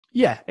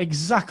Yeah,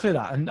 exactly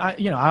that. And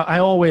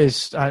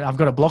I've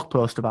got a blog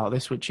post about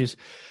this, which is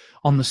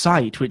on the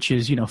site, which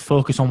is,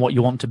 focus on what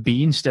you want to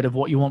be instead of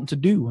what you want to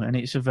do. And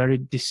it's a very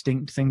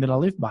distinct thing that I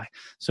live by.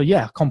 So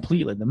yeah,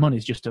 completely. The money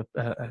is just a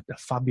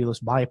fabulous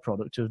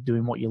byproduct of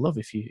doing what you love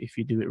if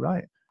you do it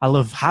right. I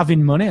love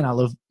having money and I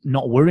love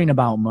not worrying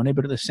about money,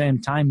 but at the same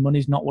time,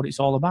 money's not what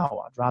it's all about.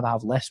 I'd rather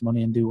have less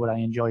money and do what I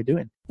enjoy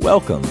doing.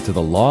 Welcome to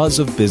the Laws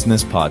of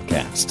Business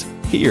podcast.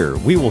 Here,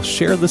 we will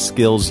share the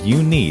skills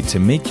you need to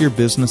make your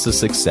business a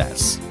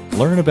success.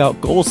 Learn about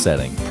goal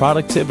setting,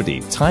 productivity,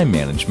 time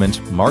management,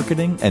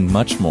 marketing, and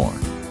much more.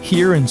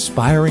 Hear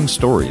inspiring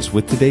stories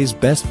with today's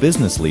best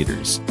business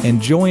leaders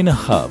and join a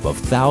hub of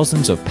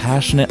thousands of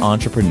passionate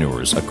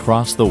entrepreneurs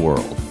across the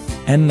world.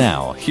 And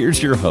now,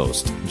 here's your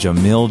host,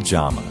 Jamil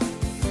Jama.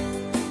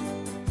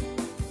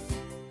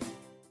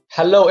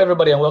 Hello,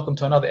 everybody, and welcome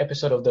to another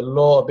episode of the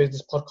Law of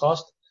Business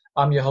podcast.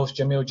 I'm your host,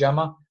 Jamil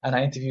Jama, and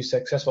I interview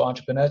successful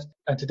entrepreneurs.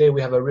 And today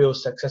we have a real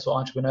successful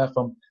entrepreneur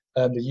from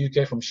the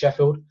UK, from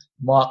Sheffield,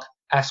 Mark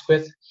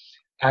Asquith.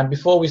 And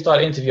before we start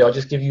the interview, I'll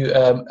just give you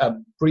a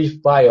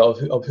brief bio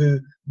of who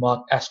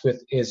Mark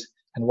Asquith is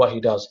and what he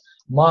does.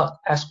 Mark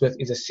Asquith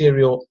is a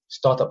serial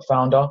startup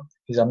founder.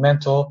 He's a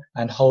mentor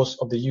and host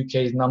of the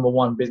UK's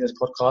 #1 business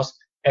podcast,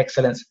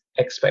 Excellence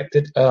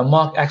Expected.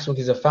 Mark Asquith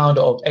is a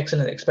founder of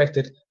Excellence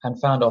Expected and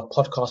founder of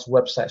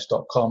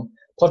podcastwebsites.com.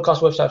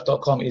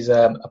 Podcastwebsites.com is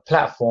a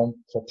platform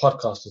for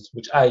podcasters,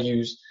 which I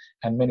use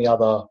and many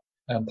other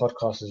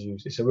podcasters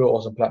use. It's a real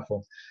awesome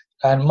platform.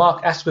 And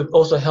Mark Asquith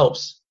also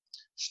helps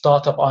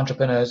startup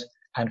entrepreneurs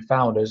and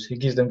founders. He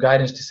gives them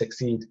guidance to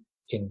succeed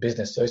in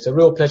business. So it's a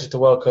real pleasure to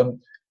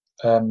welcome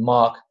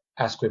Mark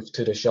Asquith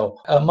to the show.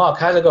 Mark,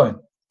 how's it going?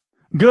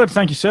 Good,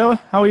 thank you, sir.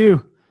 How are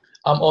you?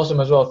 I'm awesome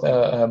as well,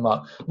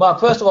 Mark. Mark,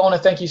 first of all, I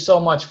want to thank you so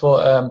much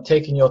for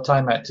taking your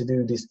time out to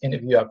do this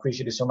interview. I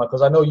appreciate it so much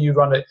because I know you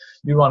run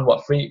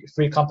what,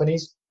 three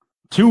companies?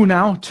 Two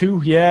now,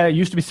 yeah. It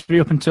used to be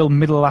 3 up until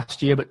middle of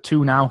last year, but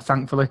 2 now,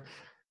 thankfully.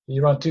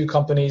 You run 2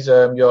 companies.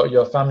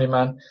 You're a family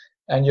man,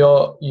 and a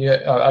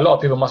lot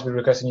of people must be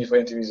requesting you for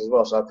interviews as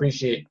well. So I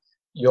appreciate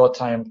your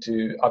time.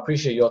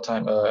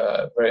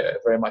 Very,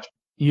 very much.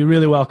 You're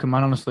really welcome,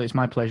 man. Honestly, it's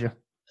my pleasure.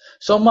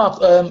 So,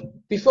 Mark,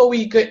 before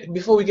we get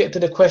to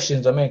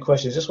the main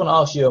questions, just want to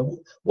ask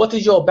you, what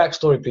is your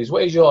backstory, please?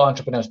 What is your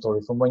entrepreneur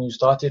story from when you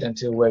started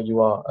until where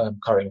you are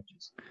currently,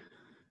 please?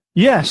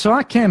 Yeah, so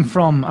I came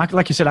from,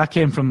 like you said, a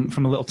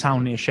little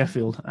town near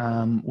Sheffield,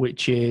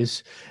 which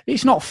is,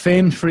 it's not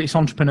famed for its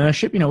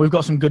entrepreneurship. We've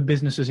got some good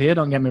businesses here,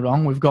 don't get me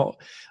wrong. We've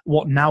got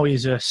what now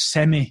is a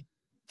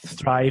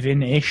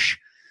semi-thriving-ish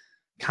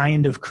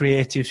kind of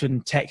creative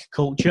and tech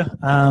culture.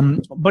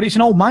 But it's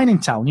an old mining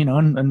town,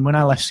 and when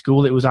I left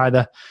school, it was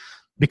either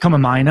become a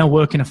miner,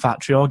 work in a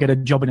factory, or get a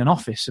job in an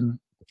office. And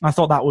I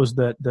thought that was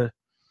the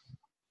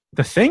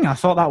thing. I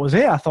thought that was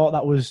it. I thought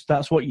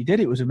that's what you did.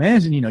 It was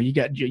amazing. You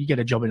get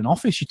a job in an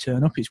office, you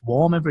turn up, it's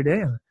warm every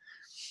day.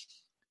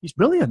 It's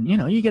brilliant.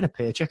 You get a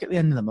paycheck at the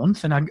end of the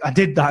month. And I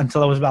did that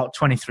until I was about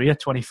 23 or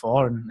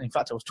 24. And in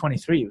fact, I was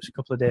 23. It was a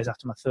couple of days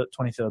after my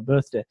 23rd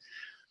birthday.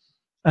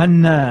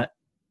 And I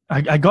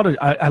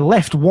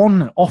left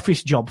one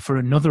office job for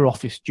another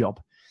office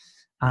job.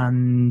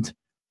 And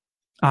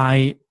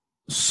I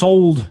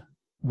sold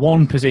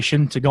one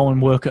position to go and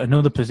work at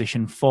another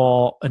position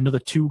for another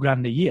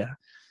 $2,000 a year.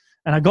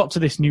 And I got to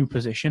this new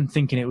position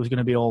thinking it was going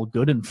to be all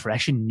good and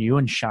fresh and new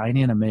and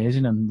shiny and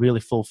amazing and really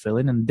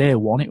fulfilling. And day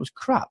one, it was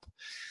crap.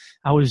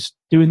 I was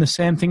doing the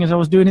same thing as I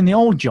was doing in the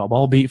old job,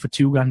 albeit for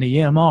 $2,000 a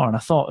year more. And I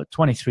thought at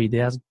 23,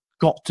 there's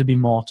got to be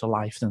more to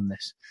life than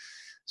this.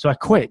 So I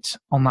quit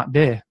on that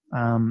day.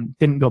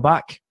 Didn't go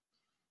back.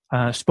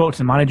 Spoke to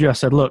the manager. I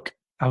said, look,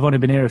 I've only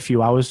been here a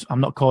few hours.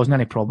 I'm not causing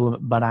any problem,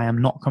 but I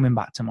am not coming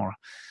back tomorrow.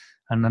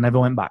 And I never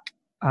went back.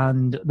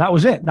 And that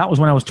was it. That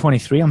was when I was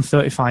 23. I'm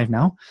 35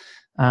 now.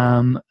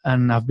 And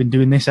I've been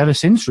doing this ever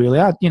since, really.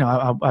 I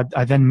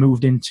then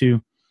moved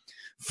into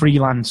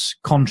freelance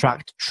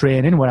contract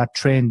training where I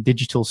trained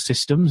digital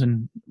systems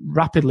and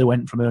rapidly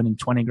went from earning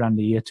 $20,000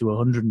 a year to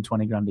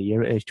 $120,000 a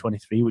year at age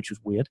 23, which was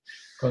weird.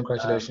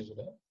 Congratulations with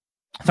it.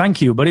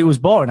 Thank you, but it was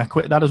boring. I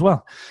quit that as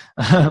well.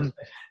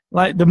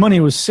 Like the money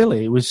was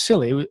silly. It was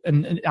silly.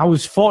 And I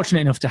was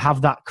fortunate enough to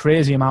have that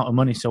crazy amount of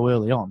money so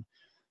early on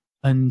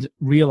and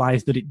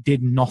realized that it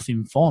did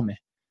nothing for me.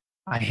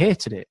 I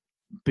hated it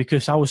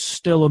because I was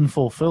still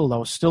unfulfilled. I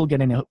was still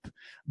getting up,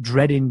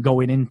 dreading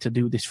going in to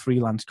do this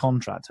freelance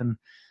contract. And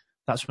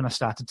that's when I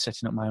started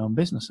setting up my own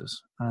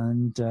businesses.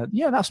 And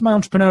that's my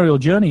entrepreneurial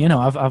journey.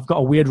 I've got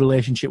a weird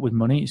relationship with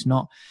money. It's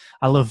not,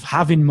 I love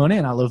having money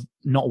and I love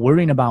not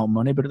worrying about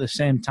money, but at the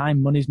same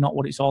time, money's not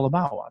what it's all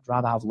about. I'd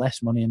rather have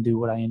less money and do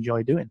what I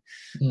enjoy doing.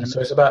 So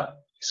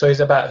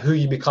it's about who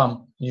you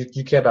become.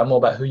 You care more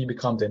about who you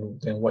become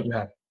than what you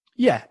have.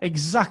 Yeah,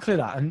 exactly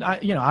that. And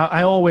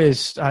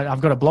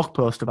I've got a blog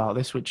post about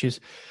this, which is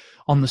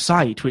on the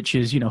site, which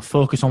is,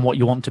 focus on what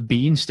you want to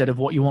be instead of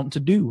what you want to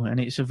do. And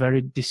it's a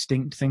very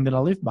distinct thing that I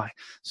live by.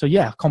 So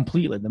yeah,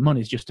 completely. The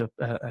money is just a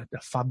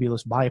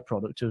fabulous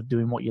byproduct of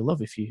doing what you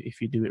love if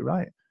you do it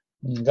right.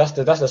 That's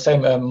the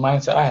same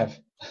mindset I have.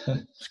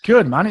 It's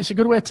good, man. It's a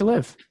good way to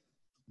live.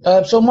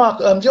 So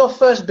Mark, your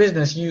first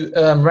business, you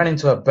ran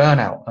into a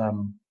burnout.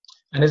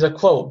 And there's a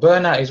quote: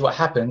 "Burnout is what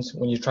happens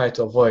when you try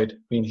to avoid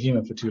being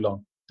human for too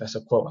long." That's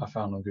a quote I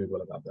found on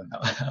Google about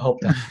burnout. I hope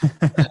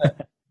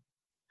that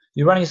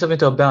you're running yourself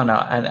into a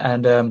burnout.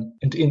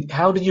 And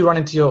how did you run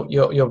into your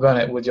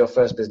burnout with your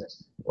first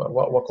business?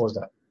 What caused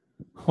that?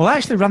 Well, I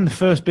actually ran the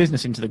first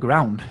business into the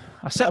ground.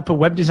 I set up a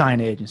web design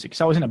agency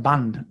because I was in a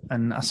band,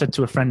 and I said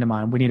to a friend of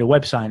mine, "We need a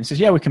website." And he says,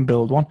 "Yeah, we can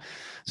build one."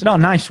 I said, "Oh,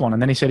 nice one."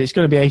 And then he said, "It's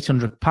going to be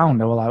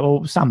 £800." I was like,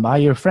 "Oh, stand by,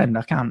 you're a friend.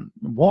 I can't.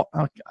 What?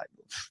 I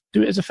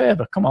do it as a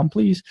favor. Come on,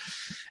 please."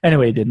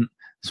 Anyway, he didn't.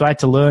 So I had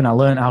to learn. I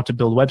learned how to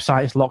build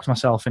websites, locked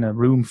myself in a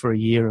room for a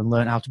year and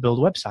learned how to build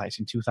websites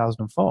in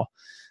 2004.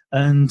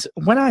 And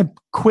when I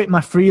quit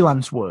my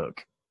freelance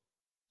work,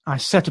 I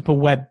set up a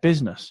web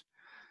business.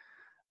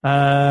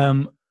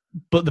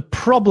 But the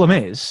problem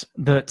is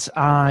that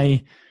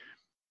I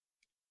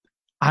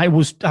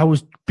was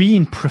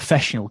being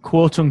professional,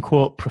 quote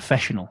unquote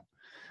professional,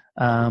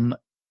 and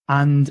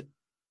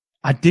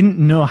I didn't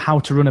know how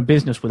to run a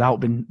business without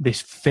being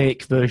this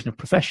fake version of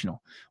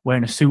professional,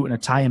 wearing a suit and a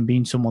tie and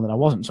being someone that I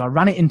wasn't. So I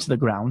ran it into the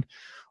ground,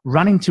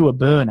 ran into a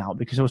burnout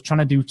because I was trying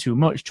to do too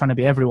much, trying to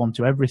be everything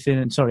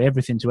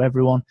to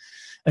everyone,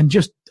 and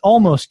just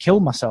almost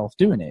killed myself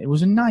doing it. It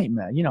was a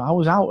nightmare. I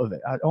was out of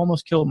it. I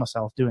almost killed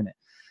myself doing it.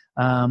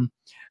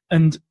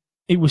 And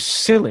it was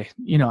silly.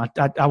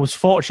 I was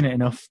fortunate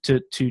enough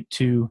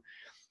to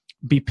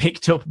be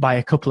picked up by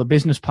a couple of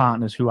business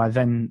partners who I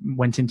then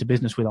went into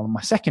business with on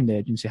my second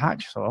agency,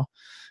 Hacksaw,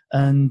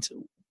 and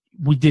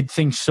we did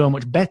things so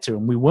much better,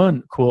 and we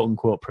weren't quote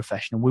unquote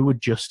professional. We were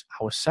just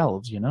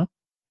ourselves, and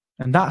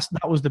that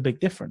was the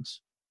big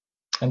difference.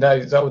 And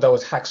that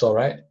was Hacksaw,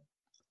 right?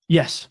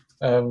 Yes.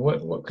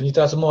 What can you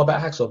tell us more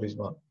about Hacksaw, please,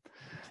 Mark?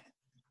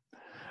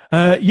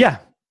 Yeah.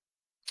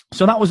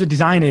 So that was a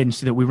design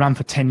agency that we ran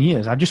for 10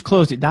 years. I just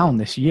closed it down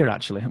this year,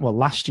 actually. Well,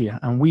 last year.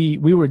 And we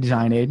were a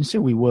design agency.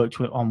 We worked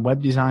on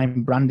web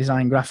design, brand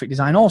design, graphic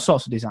design, all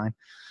sorts of design.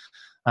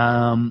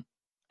 And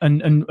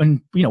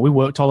we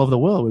worked all over the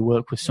world. We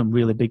worked with some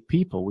really big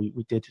people. We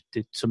did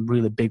some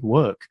really big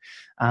work.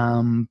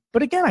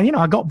 But again,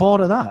 I got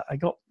bored of that. I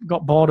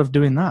got bored of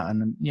doing that.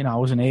 And, I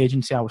was an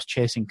agency. I was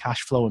chasing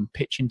cash flow and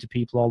pitching to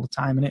people all the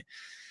time. And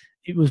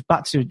it was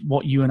back to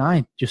what you and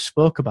I just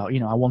spoke about.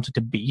 I wanted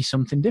to be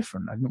something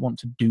different. I didn't want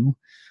to do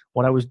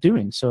what I was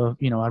doing. So,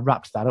 I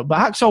wrapped that up. But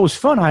Hacksaw was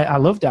fun. I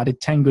loved it. I did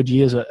 10 good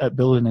years at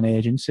building an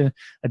agency,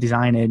 a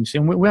design agency.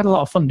 And we had a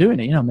lot of fun doing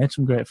it, made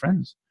some great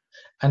friends.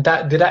 And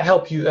did that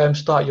help you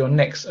start your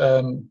next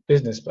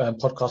business,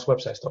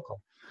 podcastwebsites.com?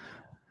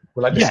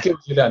 Well, the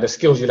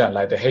skills you learned,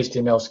 like the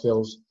HTML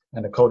skills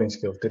and the coding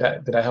skills, did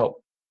that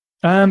help?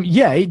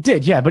 Yeah, it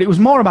did. Yeah, but it was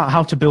more about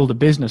how to build a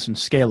business and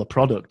scale a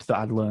product that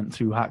I'd learned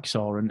through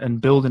Hacksaw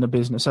and building a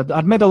business.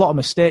 I'd made a lot of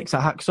mistakes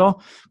at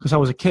Hacksaw because I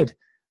was a kid,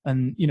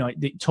 and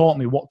it taught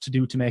me what to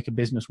do to make a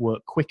business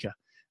work quicker,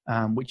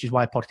 which is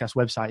why Podcast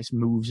Websites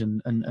moves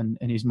and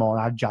is more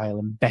agile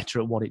and better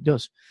at what it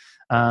does.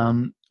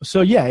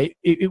 So yeah,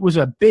 it was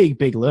a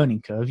big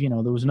learning curve. There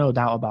was no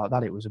doubt about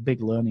that. It was a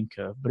big learning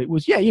curve, but it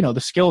was, the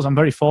skills. I'm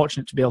very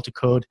fortunate to be able to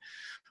code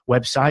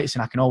websites,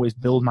 and I can always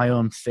build my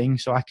own thing.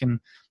 So I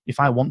can, if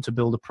I want to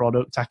build a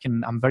product,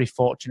 I'm very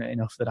fortunate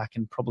enough that I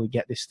can probably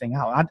get this thing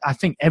out. I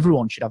think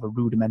everyone should have a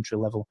rudimentary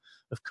level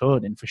of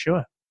coding for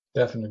sure.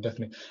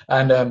 Definitely.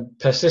 And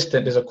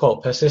there's a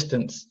quote: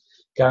 persistence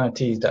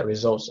guarantees that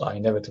results are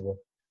inevitable.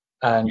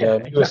 And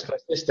you was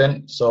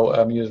persistent,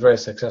 so you was very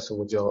successful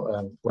with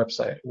your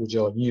website, with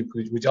your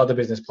other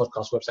business,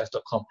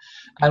 podcastwebsites.com.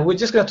 And we're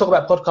just going to talk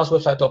about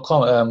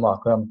podcastwebsite.com,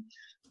 Mark.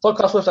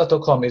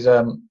 Podcastwebsites.com is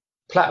a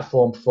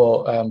platform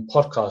for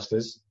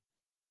podcasters.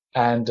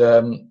 And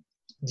can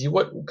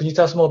you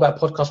tell us more about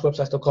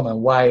podcastwebsites.com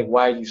and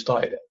why you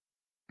started it?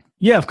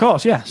 Yeah, of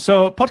course. Yeah.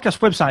 So Podcast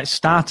Websites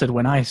started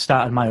when I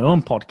started my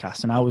own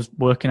podcast, and I was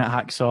working at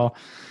Hacksaw.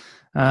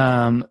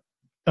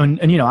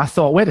 And I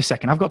thought, wait a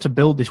second, I've got to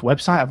build this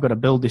website. I've got to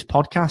build this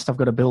podcast. I've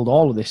got to build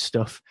all of this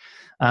stuff.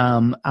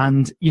 It's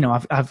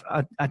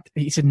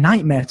a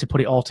nightmare to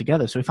put it all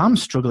together. So if I'm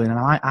struggling and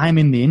I'm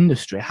in the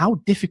industry, how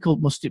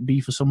difficult must it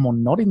be for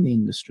someone not in the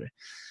industry?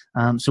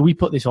 So we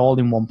put this all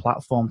in one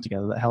platform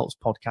together that helps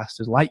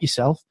podcasters like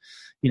yourself,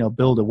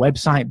 build a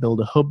website,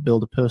 build a hub,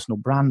 build a personal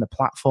brand, a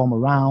platform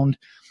around,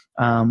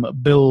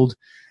 build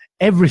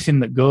everything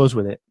that goes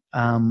with it.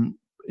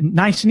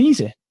 Nice and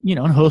easy,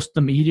 and host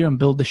the media and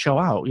build the show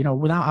out,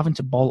 without having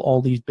to bolt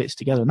all these bits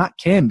together. And that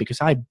came because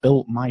I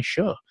built my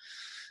show.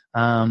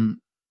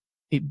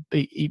 It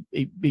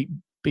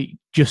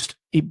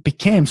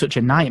became such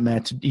a nightmare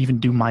to even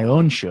do my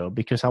own show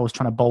because I was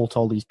trying to bolt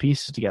all these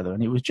pieces together,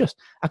 and it was just,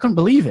 I couldn't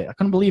believe it. I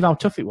couldn't believe how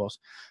tough it was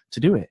to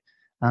do it.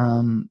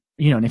 And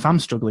if I'm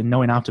struggling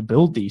knowing how to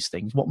build these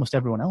things, what must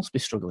everyone else be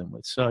struggling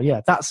with? So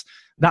yeah,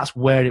 that's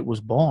where it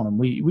was born. And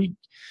we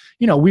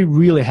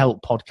really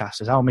help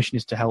podcasters. Our mission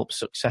is to help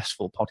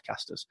successful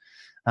podcasters.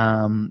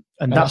 And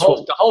that's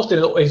the hosting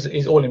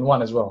is all in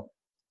one as well.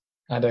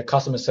 And the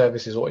customer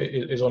service is all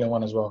in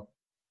one as well.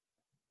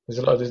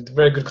 There's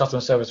very good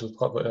customer service with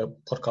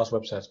podcast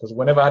websites, because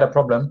whenever I had a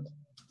problem,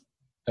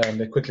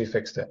 they quickly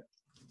fixed it.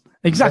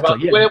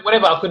 Exactly.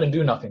 Whenever I couldn't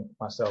do nothing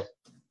myself,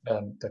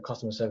 the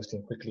customer service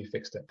team quickly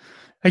fixed it.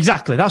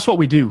 Exactly. That's what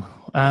we do.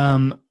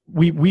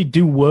 We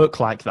do work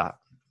like that.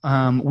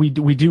 We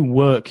do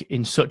work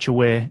in such a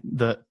way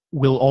that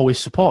we'll always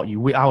support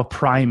you. Our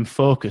prime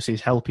focus is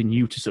helping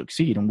you to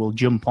succeed, and we'll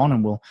jump on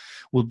and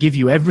we'll give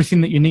you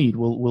everything that you need.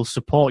 We'll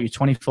support you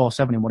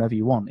 24/7 in whatever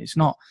you want. It's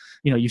not,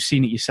 you've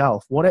seen it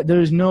yourself.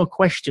 There is no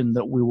question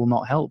that we will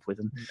not help with.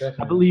 And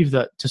Definitely. I believe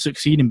that to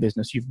succeed in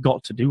business, you've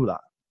got to do that.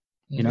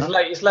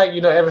 It's like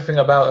you know everything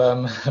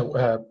about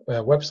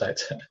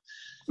websites.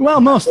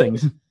 Well, most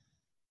things.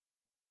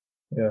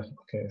 Yeah.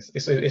 Okay.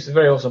 It's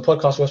very awesome.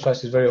 Podcast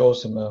websites is very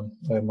awesome,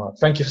 Mark.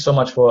 Thank you so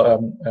much for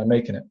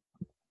making it.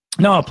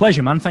 No, a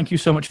pleasure, man. Thank you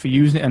so much for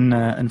using it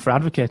and for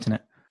advocating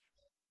it.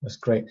 That's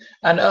great.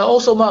 And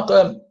also, Mark,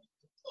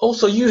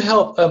 also you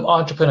help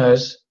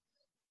entrepreneurs.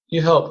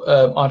 You help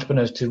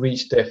entrepreneurs to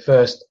reach their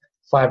first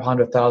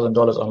 $500,000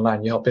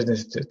 online. You help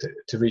businesses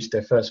to reach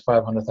their first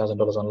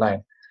 $500,000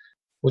 online,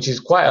 which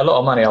is quite a lot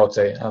of money, I would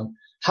say.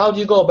 How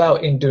do you go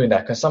about in doing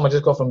that? Can someone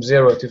just go from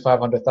 0 to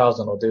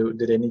 500,000, or do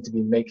they need to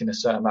be making a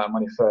certain amount of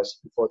money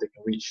first before they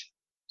can reach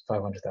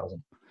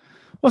 500,000?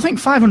 Well, I think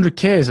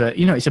 500K is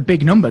it's a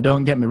big number.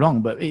 Don't get me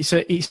wrong, but it's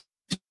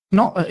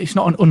not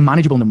an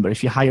unmanageable number.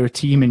 If you hire a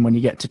team in when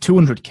you get to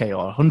 200K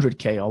or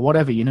 100K or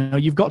whatever,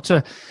 you've got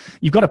to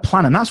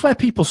plan, and that's where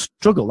people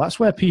struggle. That's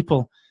where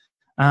people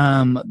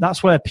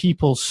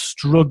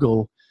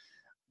struggle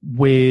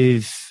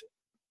with.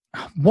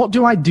 What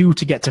do I do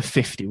to get to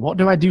 50? What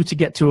do I do to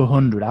get to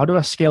 100? How do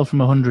I scale from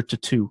 100 to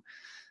 2?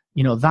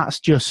 That's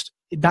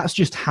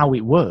just how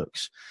it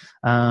works.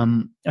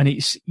 And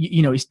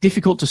it's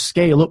difficult to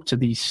scale up to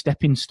these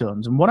stepping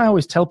stones. And what I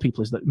always tell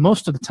people is that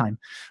most of the time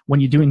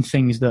when you're doing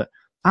things that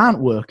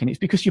aren't working, it's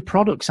because your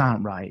products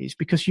aren't right. It's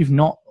because you've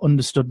not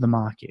understood the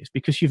market. It's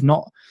because you've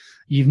not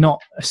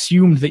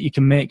assumed that you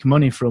can make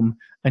money from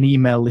an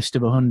email list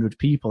of 100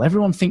 people.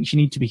 Everyone thinks you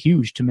need to be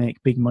huge to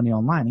make big money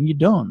online, and you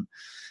don't.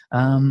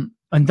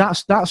 And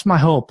that's my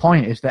whole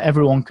point, is that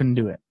everyone can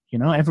do it.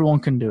 Everyone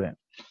can do it.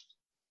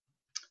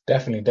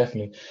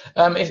 Definitely.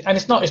 And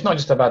it's not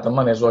just about the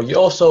money as well. You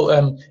also,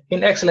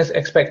 in Excellence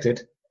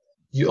Expected,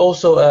 you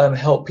also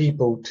help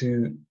people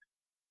to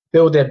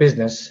build their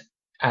business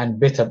and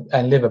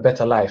live a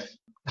better life.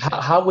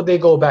 How would they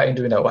go about in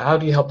doing that? How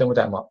do you help them with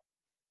that, Mark?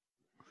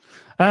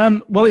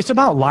 Well, it's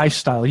about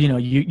lifestyle.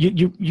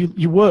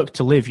 You work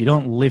to live. You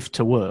don't live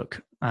to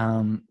work.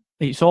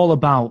 It's all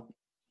about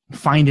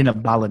finding a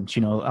balance,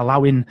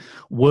 allowing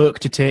work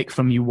to take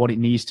from you what it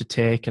needs to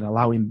take, and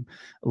allowing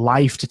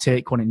life to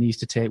take what it needs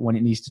to take when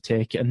it needs to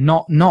take it, and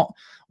not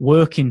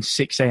working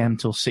 6 a.m.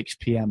 till 6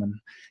 p.m.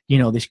 and,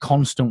 this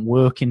constant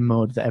working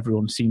mode that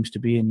everyone seems to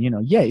be in.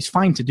 It's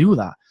fine to do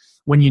that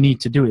when you need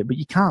to do it, but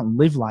you can't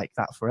live like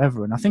that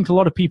forever. And I think a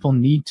lot of people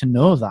need to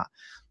know that.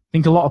 I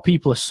think a lot of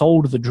people are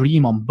sold the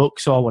dream on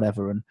books or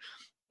whatever, and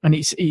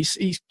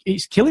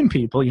it's killing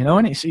people,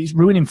 and it's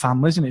ruining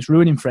families, and it's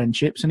ruining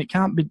friendships, and it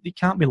can't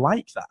be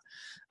like that.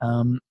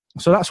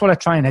 So that's what I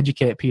try and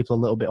educate people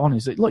a little bit on,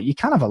 is that, look, you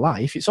can have a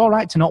life. It's all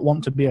right to not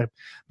want to be a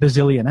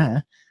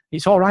bazillionaire.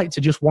 It's all right to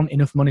just want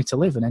enough money to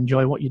live and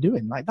enjoy what you're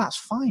doing. Like, that's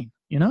fine,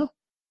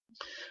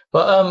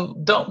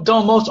 But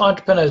don't most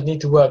entrepreneurs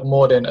need to work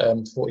more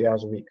than 40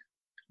 hours a week?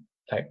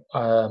 Like,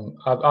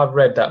 I've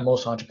read that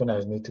most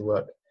entrepreneurs need to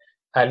work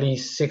at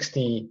least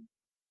 60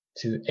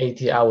 to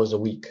 80 hours a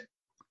week.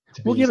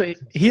 Well, yeah, but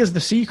here's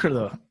the secret,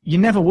 though.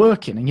 You're never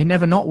working, and you're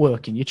never not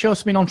working. You chose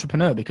to be an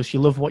entrepreneur because you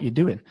love what you're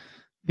doing.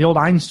 The old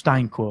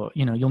Einstein quote,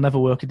 you'll never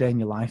work a day in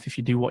your life if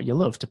you do what you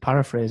love, to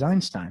paraphrase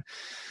Einstein.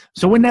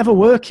 So we're never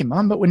working,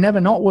 man, but we're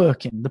never not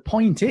working. The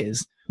point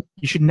is,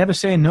 you should never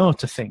say no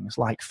to things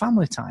like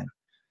family time.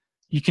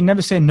 You can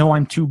never say, no,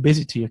 I'm too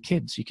busy to your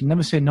kids. You can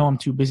never say, no, I'm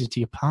too busy to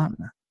your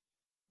partner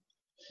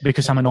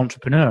because I'm an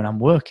entrepreneur and I'm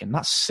working.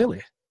 That's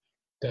silly.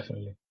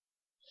 Definitely.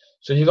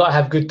 So you got to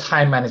have good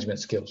time management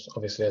skills.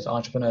 Obviously, as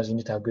entrepreneurs, you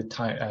need to have good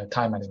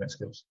time management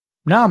skills.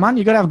 No, man,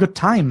 you got to have good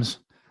times.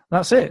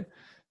 That's it.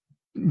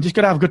 You just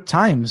got to have good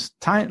times.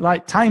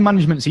 Time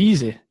management's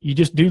easy. You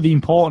just do the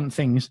important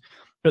things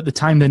at the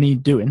time they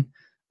need doing,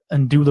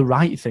 and do the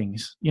right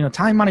things.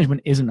 Time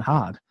management isn't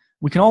hard.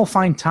 We can all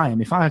find time.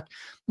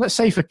 Let's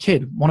say if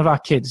one of our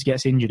kids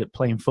gets injured at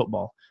playing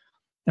football,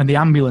 and the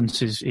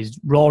ambulance is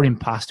roaring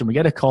past, and we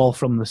get a call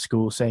from the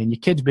school saying your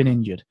kid's been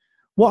injured.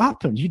 What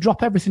happens? You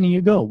drop everything and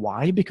you go.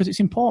 Why? Because it's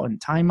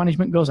important. Time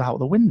management goes out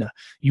the window.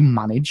 You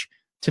manage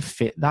to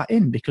fit that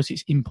in because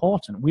it's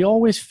important. We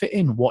always fit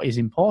in what is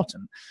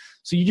important.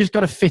 So you just got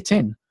to fit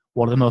in.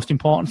 What are the most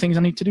important things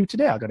I need to do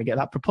today? I got to get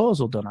that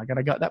proposal done. I got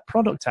to get that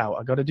product out.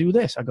 I got to do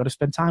this. I got to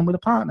spend time with a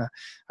partner.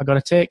 I got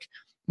to take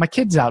my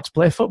kids out to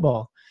play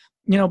football.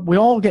 We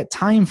all get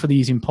time for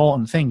these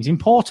important things.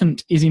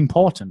 Important is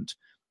important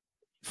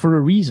for a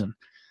reason.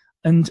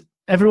 And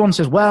everyone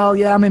says, well,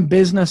 yeah, I'm in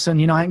business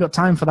and, I ain't got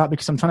time for that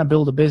because I'm trying to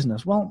build a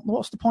business. Well,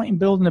 what's the point in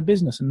building a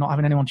business and not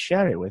having anyone to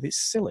share it with? It's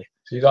silly.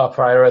 So you got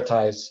to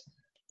prioritize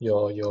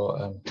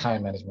your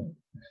time management.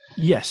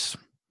 Yes,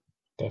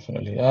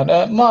 definitely.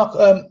 And Mark,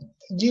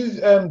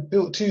 you've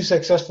built 2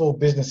 successful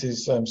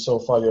businesses so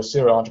far. You're a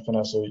serial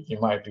entrepreneur, so you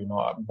might do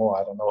more.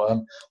 I don't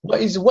know.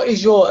 What is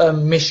your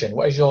mission?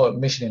 What is your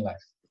mission in life?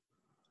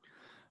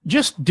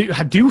 just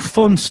do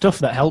fun stuff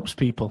that helps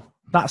people.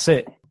 That's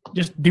it.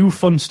 Just do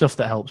fun stuff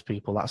that helps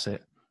people. That's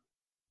it.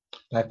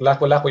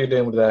 Like what you're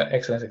doing with the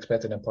Excellence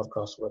Expected and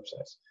podcast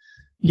websites.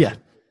 Yeah.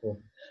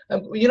 Cool.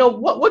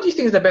 What do you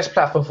think is the best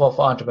platform for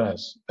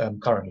entrepreneurs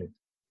currently?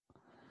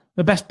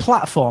 The best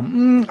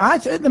platform?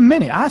 At the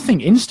minute, I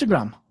think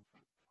Instagram,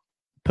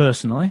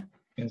 personally.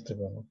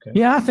 Instagram, okay.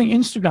 Yeah, I think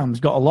Instagram's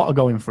got a lot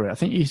going for it. I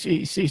think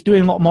it's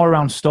doing a lot more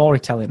around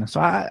storytelling.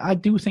 So I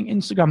do think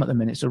Instagram at the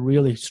minute is a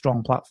really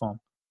strong platform.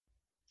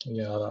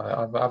 Yeah,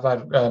 I've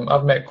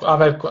met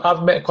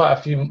quite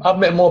a few. I've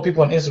met more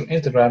people on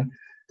Instagram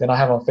than I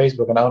have on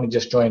Facebook, and I only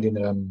just joined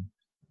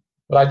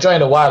I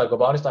joined a while ago,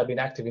 but honestly, I've been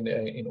active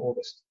in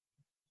August.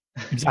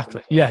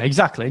 Exactly. Yeah,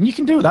 exactly. And you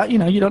can do that. You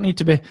don't need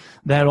to be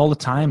there all the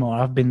time, or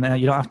I've been there.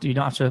 You don't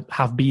have to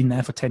have been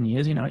there for 10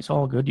 years. It's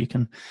all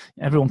good.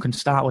 Everyone can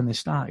start when they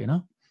start.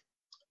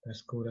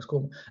 That's cool. That's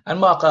cool. And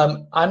Mark,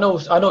 I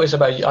noticed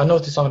about you. I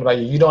noticed something about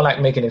you. You don't like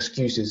making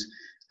excuses,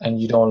 and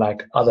you don't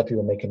like other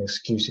people making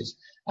excuses.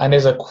 And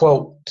there's a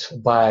quote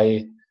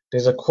I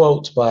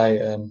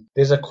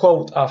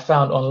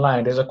found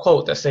online. There's a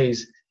quote that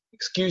says,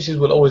 "Excuses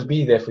will always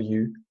be there for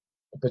you.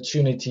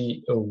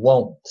 Opportunity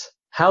won't."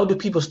 How do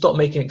people stop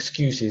making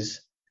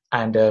excuses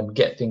and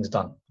get things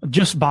done?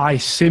 Just by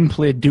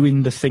simply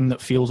doing the thing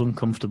that feels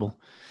uncomfortable.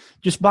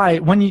 Just by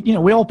when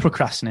we all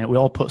procrastinate, we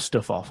all put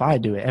stuff off. I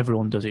do it.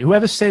 Everyone does it.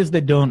 Whoever says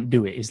they don't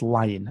do it is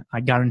lying.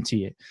 I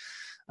guarantee it.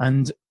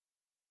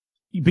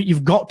 But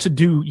you've got to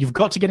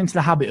get into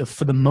the habit of,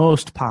 for the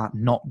most part,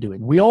 not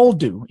doing. We all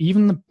do.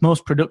 Even the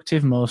most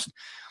productive, most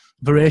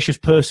voracious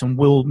person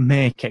will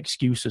make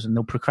excuses and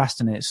they'll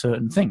procrastinate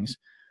certain things.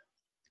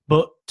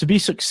 But to be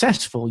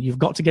successful, you've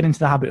got to get into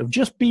the habit of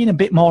just being a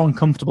bit more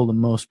uncomfortable than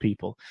most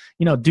people.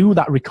 Do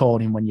that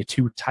recording when you're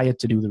too tired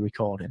to do the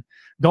recording.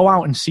 Go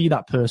out and see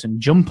that person,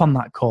 jump on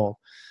that call,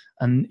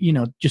 and,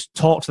 just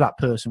talk to that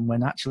person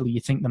when actually you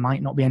think there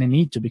might not be any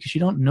need to, because you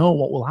don't know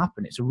what will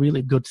happen. It's a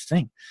really good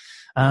thing.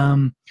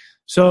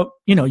 So,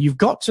 you've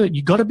got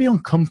to be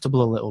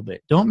uncomfortable a little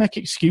bit. Don't make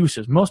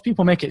excuses. Most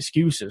people make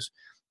excuses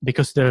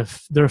because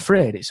they're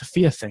afraid. It's a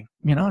fear thing.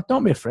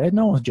 Don't be afraid.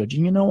 No one's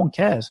judging you. No one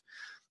cares.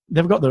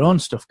 They've got their own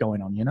stuff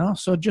going on,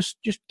 so just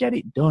get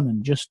it done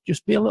and just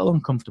be a little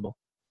uncomfortable.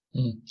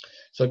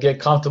 So get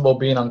comfortable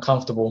being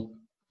uncomfortable.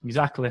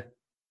 Exactly.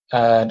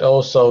 And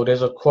also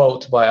there's a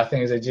quote by, I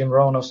think it's a Jim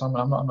Rohn or something.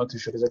 I'm not too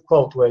sure. There's a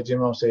quote where Jim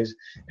Rohn says,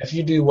 "If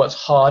you do what's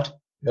hard,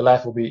 your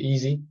life will be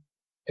easy.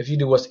 If you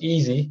do what's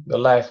easy, your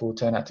life will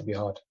turn out to be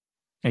hard."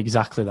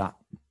 Exactly that.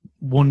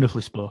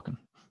 Wonderfully spoken.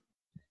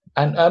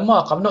 And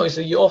Mark, I've noticed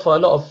that you offer a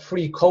lot of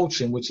free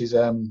coaching, which is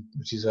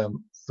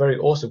very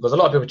awesome, because a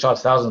lot of people charge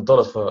thousands of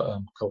dollars for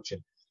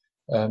coaching.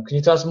 Can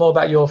you tell us more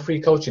about your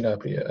free coaching,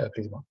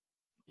 please, Mark?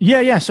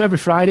 Yeah. So every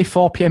Friday,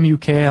 4 p.m.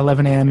 UK,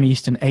 11 a.m.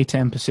 Eastern, 8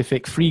 a.m.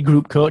 Pacific, free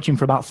group coaching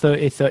for about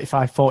 30,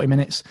 35, 40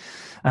 minutes.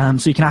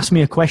 So you can ask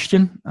me a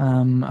question.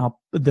 The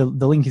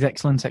link is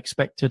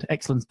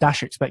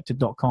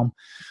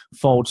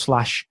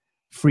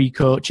excellence-expected.com/free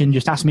coaching.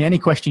 Just ask me any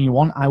question you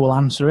want. I will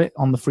answer it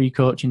on the free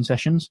coaching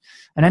sessions.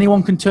 And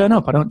anyone can turn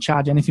up. I don't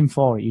charge anything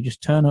for it. You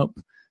just turn up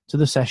to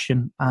the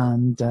session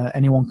and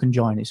anyone can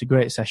join. It's a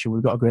great session.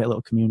 We've got a great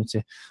little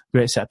community,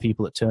 great set of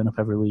people that turn up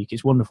every week.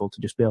 It's wonderful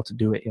to just be able to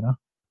do it, Yeah,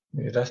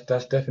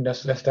 that's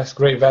definitely that's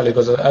great value,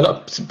 because a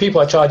lot of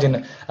people are charging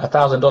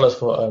 $1,000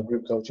 for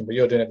group coaching, but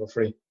you're doing it for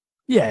free.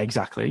 Yeah,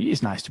 exactly.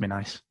 It's nice to be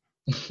nice.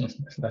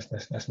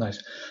 That's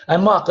nice.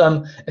 And Mark,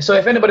 so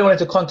if anybody wanted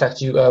to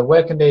contact you,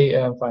 where can they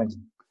find you?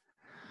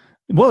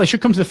 Well, they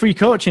should come to the free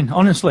coaching,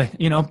 honestly.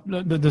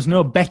 There's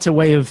no better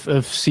way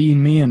of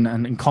seeing me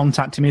and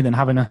contacting me than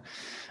having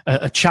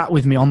a chat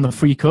with me on the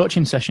free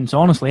coaching session. So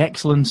honestly,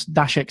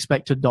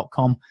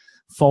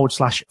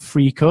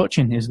 excellence-expected.com/free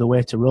coaching is the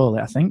way to roll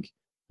it, I think.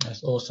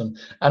 That's awesome.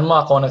 And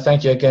Mark, I want to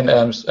thank you again.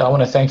 I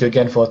want to thank you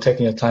again for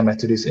taking your time out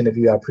to this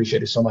interview. I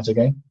appreciate it so much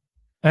again.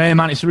 Hey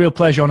man, it's a real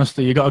pleasure,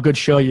 honestly. You got a good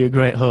show. You're a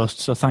great host.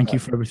 So thank you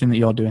for everything that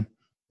you're doing.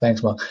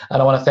 Thanks, Mark.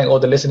 And I want to thank all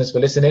the listeners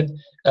for listening.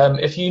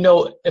 If you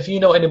know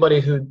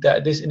anybody who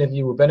that this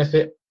interview will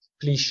benefit,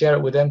 please share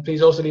it with them.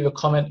 Please also leave a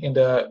comment in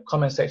the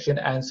comment section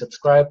and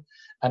subscribe.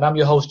 And I'm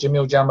your host,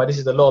 Jamil Jama. This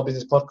is the Law of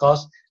Business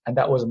Podcast, and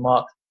that was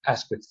Mark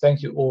Asquith.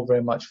 Thank you all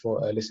very much for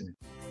listening.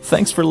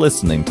 Thanks for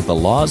listening to the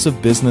Laws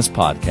of Business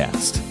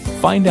Podcast.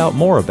 Find out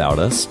more about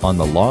us on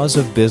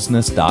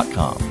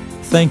thelawsofbusiness.com.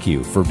 Thank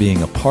you for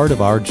being a part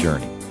of our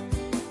journey.